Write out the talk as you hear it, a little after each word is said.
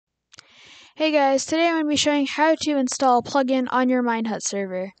Hey guys, today I'm going to be showing how to install a plugin on your Minehut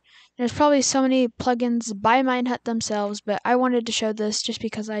server. There's probably so many plugins by Minehut themselves, but I wanted to show this just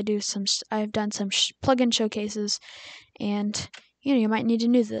because I've done some plugin showcases, and you might need to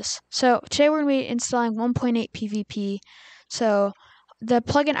know this. So today we're going to be installing 1.8 PvP. So the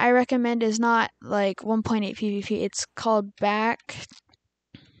plugin I recommend is not like 1.8 PvP. It's called Back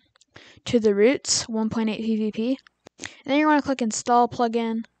to the Roots 1.8 PvP. And then you're going to click Install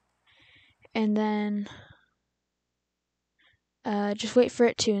Plugin, and then just wait for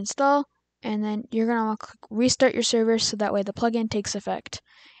it to install, and then you're going to want to click restart your server so that way the plugin takes effect.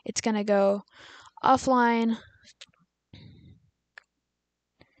 It's going to go offline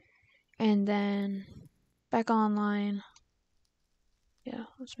and then back online. Yeah,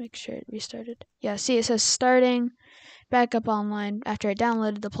 let's make sure it restarted. Yeah, see, it says starting back up online after I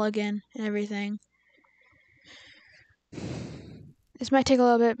downloaded the plugin and everything. This might take a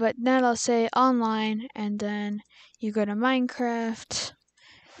little bit, but then I'll say online, and then you go to Minecraft,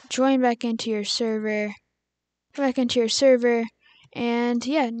 join back into your server, and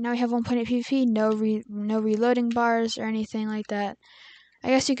yeah, now we have 1.8 PvP, no reloading bars or anything like that. I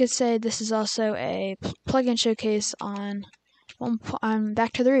guess you could say this is also a plugin showcase on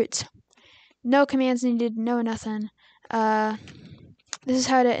Back to the Roots. No commands needed, no nothing. This is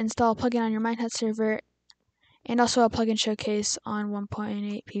how to install a plugin on your Minehut server, and also a plugin showcase on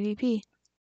 1.8 PvP.